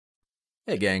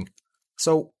Hey, gang.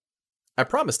 So, I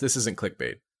promise this isn't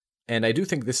clickbait, and I do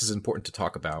think this is important to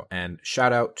talk about. And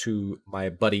shout out to my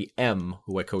buddy M,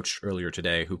 who I coached earlier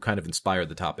today, who kind of inspired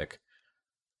the topic.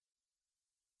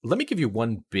 Let me give you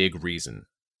one big reason,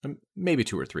 maybe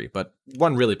two or three, but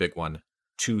one really big one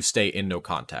to stay in no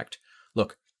contact.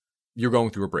 Look, you're going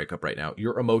through a breakup right now.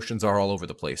 Your emotions are all over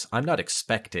the place. I'm not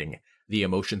expecting the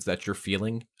emotions that you're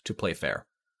feeling to play fair.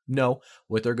 No,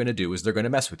 what they're going to do is they're going to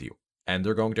mess with you, and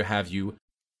they're going to have you,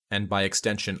 and by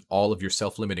extension, all of your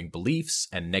self limiting beliefs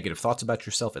and negative thoughts about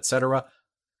yourself, etc.,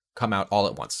 come out all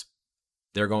at once.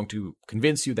 They're going to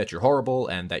convince you that you're horrible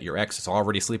and that your ex is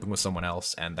already sleeping with someone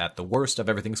else and that the worst of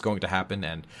everything's going to happen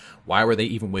and why were they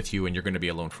even with you and you're going to be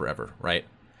alone forever, right?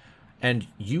 And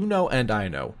you know, and I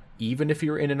know, even if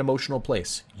you're in an emotional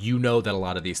place, you know that a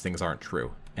lot of these things aren't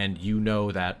true. And you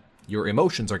know that your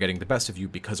emotions are getting the best of you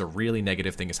because a really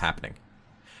negative thing is happening.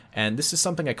 And this is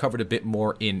something I covered a bit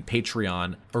more in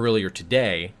Patreon earlier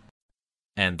today.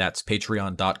 And that's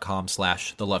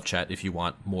patreon.com/thelovechat if you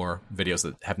want more videos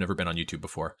that have never been on YouTube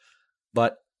before.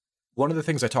 But one of the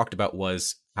things I talked about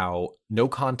was how no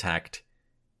contact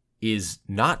is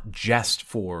not just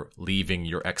for leaving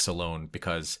your ex alone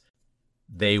because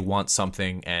they want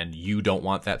something and you don't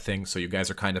want that thing. So you guys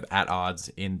are kind of at odds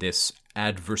in this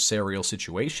adversarial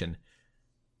situation.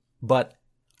 But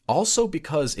also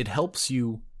because it helps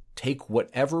you take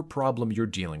whatever problem you're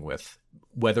dealing with,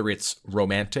 whether it's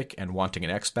romantic and wanting an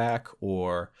ex back,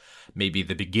 or maybe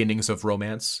the beginnings of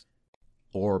romance,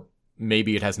 or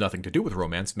maybe it has nothing to do with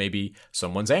romance. Maybe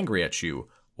someone's angry at you,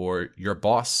 or your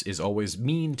boss is always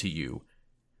mean to you.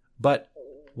 But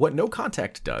what no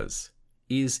contact does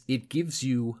is it gives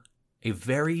you a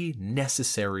very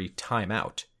necessary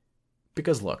timeout.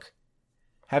 Because look,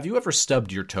 have you ever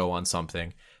stubbed your toe on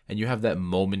something and you have that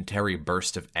momentary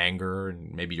burst of anger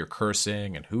and maybe you're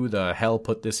cursing and who the hell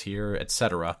put this here,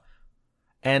 etc.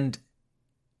 And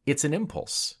it's an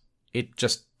impulse. It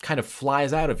just kind of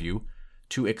flies out of you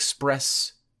to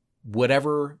express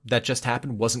whatever that just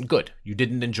happened wasn't good. You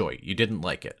didn't enjoy it. You didn't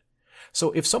like it.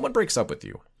 So if someone breaks up with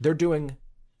you, they're doing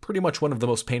pretty much one of the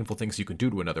most painful things you can do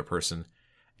to another person.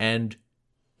 And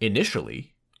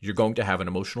initially, you're going to have an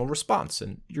emotional response,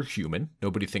 and you're human.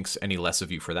 Nobody thinks any less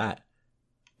of you for that.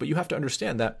 But you have to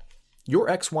understand that your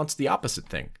ex wants the opposite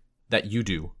thing that you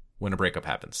do when a breakup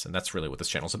happens. And that's really what this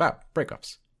channel's about,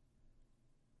 breakups.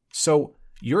 So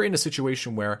you're in a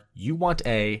situation where you want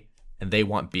A and they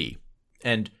want B.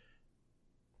 And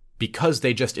because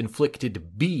they just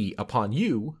inflicted B upon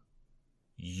you,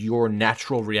 your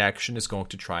natural reaction is going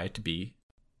to try to be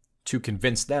to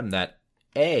convince them that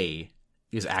A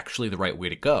is actually the right way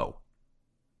to go.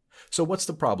 So what's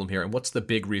the problem here, and what's the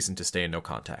big reason to stay in no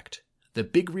contact? The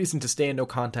big reason to stay in no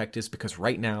contact is because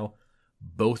right now,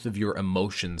 both of your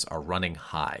emotions are running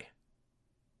high.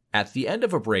 At the end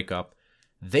of a breakup,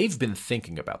 they've been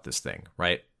thinking about this thing,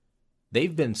 right?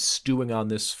 They've been stewing on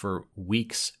this for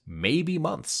weeks, maybe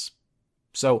months.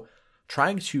 So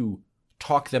trying to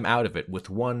talk them out of it with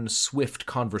one swift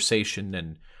conversation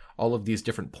and all of these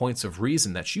different points of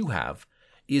reason that you have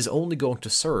is only going to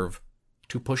serve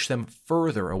to push them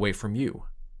further away from you.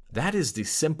 That is the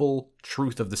simple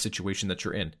truth of the situation that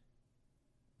you're in.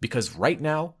 Because right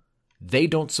now, they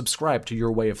don't subscribe to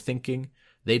your way of thinking.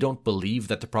 They don't believe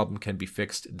that the problem can be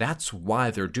fixed. That's why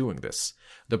they're doing this.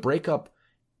 The breakup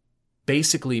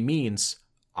basically means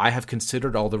I have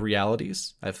considered all the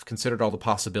realities. I've considered all the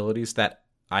possibilities that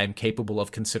I am capable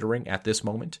of considering at this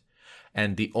moment.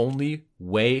 And the only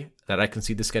way that I can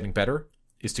see this getting better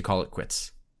is to call it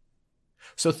quits.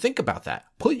 So think about that.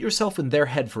 Put yourself in their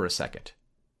head for a second.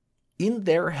 In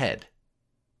their head,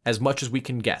 as much as we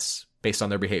can guess based on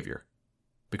their behavior,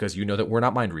 because you know that we're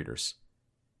not mind readers,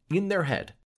 in their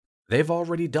head, they've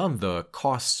already done the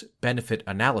cost-benefit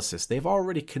analysis. They've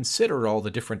already considered all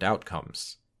the different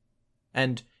outcomes.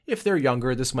 And if they're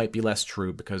younger, this might be less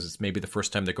true because it's maybe the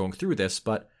first time they're going through this,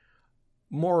 but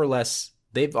more or less,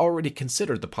 they've already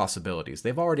considered the possibilities.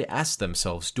 They've already asked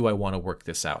themselves, do I want to work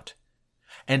this out?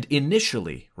 And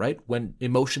initially, right, when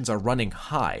emotions are running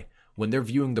high, when they're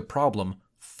viewing the problem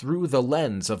through the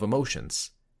lens of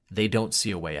emotions, they don't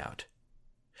see a way out.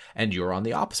 And you're on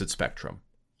the opposite spectrum.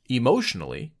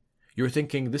 Emotionally, you're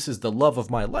thinking, this is the love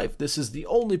of my life. This is the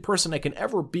only person I can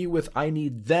ever be with. I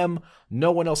need them.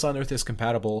 No one else on earth is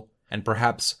compatible. And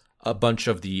perhaps a bunch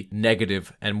of the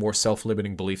negative and more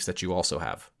self-limiting beliefs that you also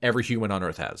have. Every human on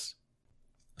earth has.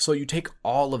 So you take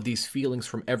all of these feelings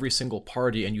from every single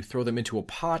party and you throw them into a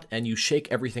pot and you shake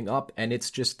everything up, and it's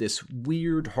just this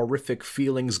weird, horrific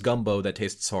feelings gumbo that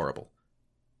tastes horrible.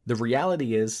 The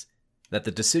reality is that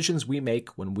the decisions we make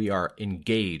when we are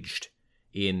engaged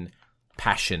in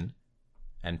passion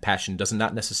And passion does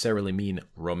not necessarily mean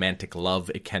romantic love.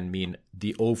 It can mean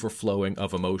the overflowing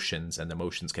of emotions, and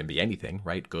emotions can be anything,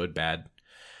 right? Good, bad.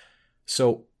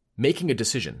 So making a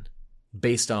decision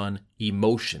based on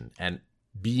emotion and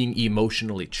being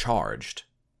emotionally charged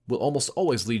will almost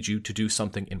always lead you to do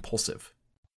something impulsive.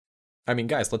 I mean,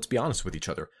 guys, let's be honest with each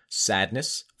other.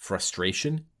 Sadness,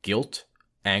 frustration, guilt,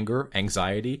 anger,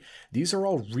 anxiety, these are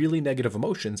all really negative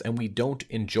emotions and we don't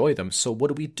enjoy them. So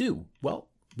what do? Well,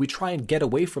 we try and get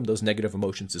away from those negative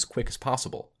emotions as quick as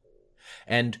possible.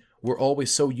 And we're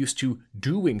always so used to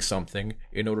doing something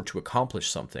in order to accomplish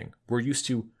something. We're used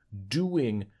to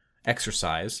doing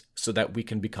exercise so that we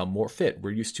can become more fit.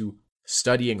 We're used to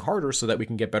studying harder so that we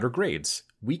can get better grades.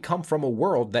 We come from a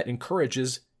world that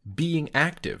encourages being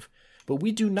active, but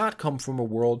we do not come from a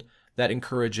world that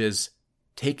encourages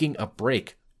taking a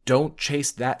break. Don't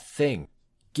chase that thing.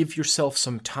 Give yourself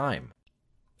some time.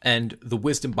 And the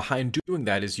wisdom behind doing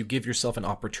that is you give yourself an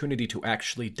opportunity to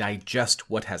actually digest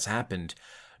what has happened,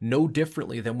 no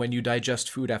differently than when you digest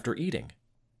food after eating.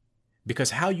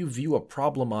 Because how you view a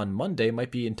problem on Monday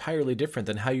might be entirely different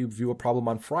than how you view a problem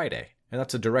on Friday. And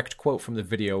that's a direct quote from the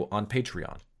video on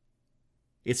Patreon.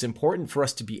 It's important for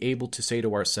us to be able to say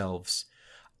to ourselves,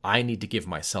 I need to give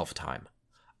myself time.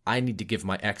 I need to give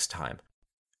my ex time.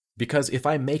 Because if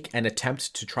I make an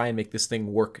attempt to try and make this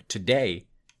thing work today,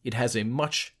 it has a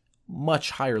much,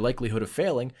 much higher likelihood of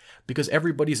failing because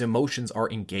everybody's emotions are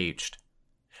engaged.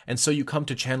 And so you come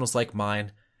to channels like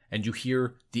mine and you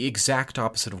hear the exact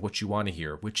opposite of what you want to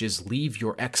hear, which is leave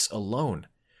your ex alone.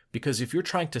 Because if you're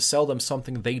trying to sell them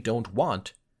something they don't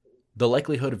want, the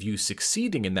likelihood of you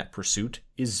succeeding in that pursuit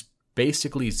is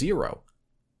basically zero.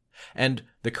 And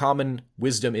the common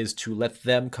wisdom is to let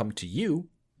them come to you,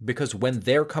 because when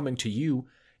they're coming to you,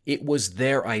 it was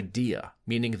their idea,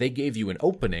 meaning they gave you an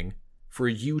opening for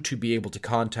you to be able to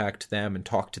contact them and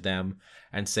talk to them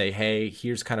and say, hey,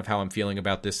 here's kind of how I'm feeling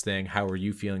about this thing. How are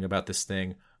you feeling about this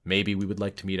thing? Maybe we would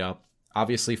like to meet up.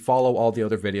 Obviously, follow all the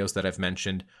other videos that I've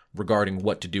mentioned regarding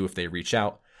what to do if they reach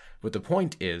out. But the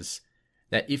point is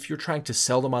that if you're trying to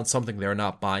sell them on something they're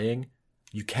not buying,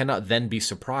 you cannot then be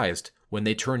surprised when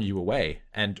they turn you away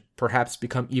and perhaps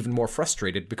become even more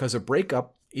frustrated because a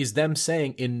breakup is them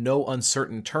saying in no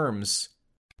uncertain terms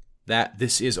that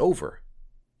this is over.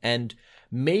 And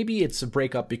maybe it's a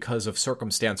breakup because of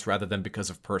circumstance rather than because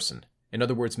of person. In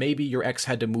other words, maybe your ex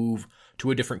had to move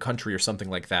to a different country or something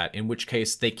like that, in which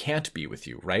case they can't be with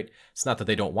you, right? It's not that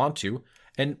they don't want to.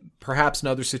 And perhaps in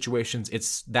other situations,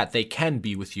 it's that they can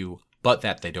be with you, but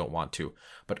that they don't want to.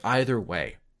 But either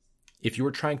way, if you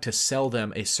are trying to sell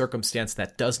them a circumstance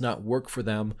that does not work for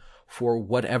them for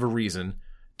whatever reason,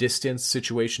 distance,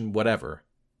 situation, whatever,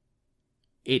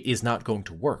 it is not going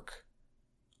to work.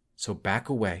 So back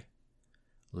away,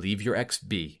 leave your ex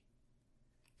be,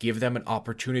 give them an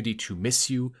opportunity to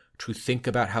miss you, to think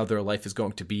about how their life is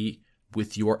going to be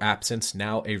with your absence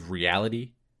now a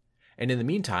reality. And in the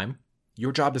meantime,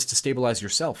 your job is to stabilize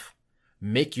yourself.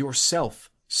 Make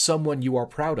yourself someone you are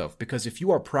proud of, because if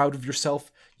you are proud of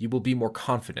yourself, you will be more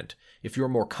confident. If you are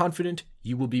more confident,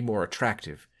 you will be more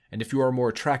attractive. And if you are more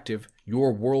attractive,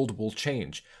 your world will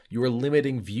change. Your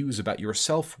limiting views about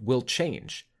yourself will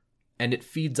change. And it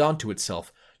feeds onto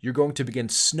itself. You're going to begin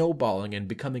snowballing and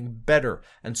becoming better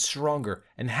and stronger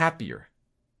and happier.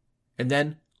 And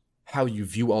then, how you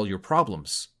view all your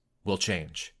problems will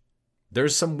change.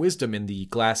 There's some wisdom in the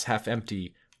glass half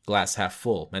empty, glass half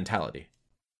full mentality.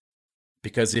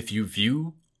 Because if you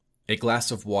view a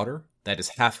glass of water that is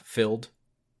half filled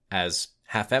as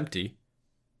half empty,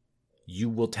 you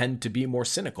will tend to be more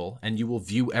cynical and you will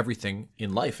view everything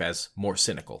in life as more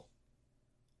cynical.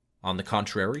 On the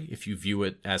contrary, if you view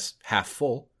it as half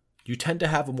full, you tend to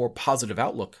have a more positive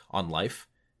outlook on life,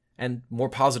 and more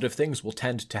positive things will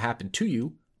tend to happen to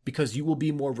you because you will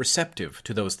be more receptive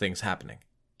to those things happening.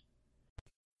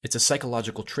 It's a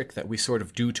psychological trick that we sort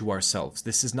of do to ourselves.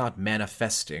 This is not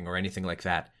manifesting or anything like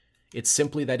that. It's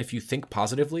simply that if you think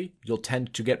positively, you'll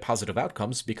tend to get positive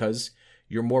outcomes because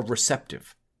you're more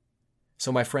receptive.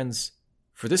 So my friends,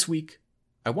 for this week,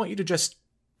 I want you to just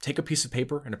take a piece of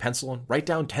paper and a pencil and write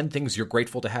down 10 things you're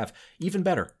grateful to have. Even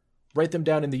better, write them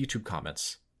down in the YouTube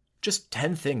comments. Just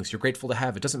 10 things you're grateful to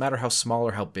have. It doesn't matter how small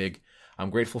or how big.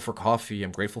 I'm grateful for coffee.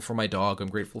 I'm grateful for my dog. I'm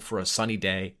grateful for a sunny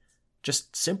day.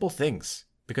 Just simple things,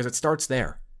 because it starts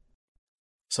there.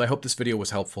 So I hope this video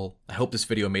was helpful. I hope this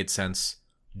video made sense.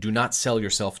 Do not sell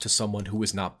yourself to someone who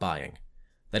is not buying.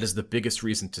 That is the biggest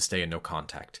reason to stay in no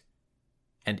contact.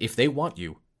 And if they want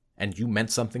you, and you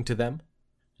meant something to them,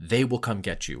 they will come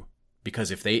get you.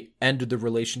 Because if they ended the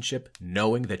relationship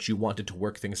knowing that you wanted to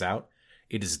work things out,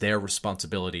 it is their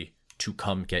responsibility to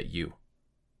come get you.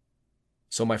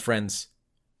 So my friends,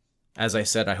 as I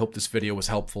said, I hope this video was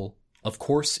helpful. Of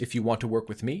course, if you want to work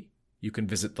with me, you can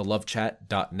visit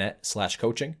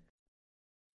thelovechat.net/coaching.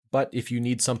 But if you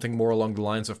need something more along the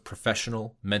lines of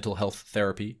professional mental health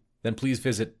therapy, then please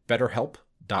visit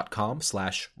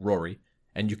betterhelp.com/Rory,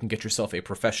 and you can get yourself a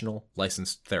professional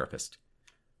licensed therapist.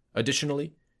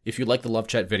 Additionally, if you like the Love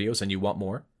Chat videos and you want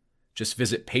more, just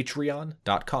visit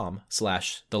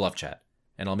patreon.com/thelovechat,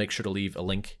 and I'll make sure to leave a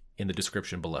link in the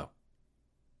description below.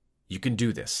 You can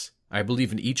do this. I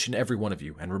believe in each and every one of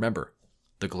you, and remember,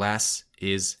 the glass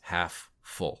is half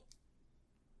full.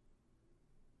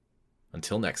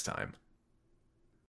 Until next time.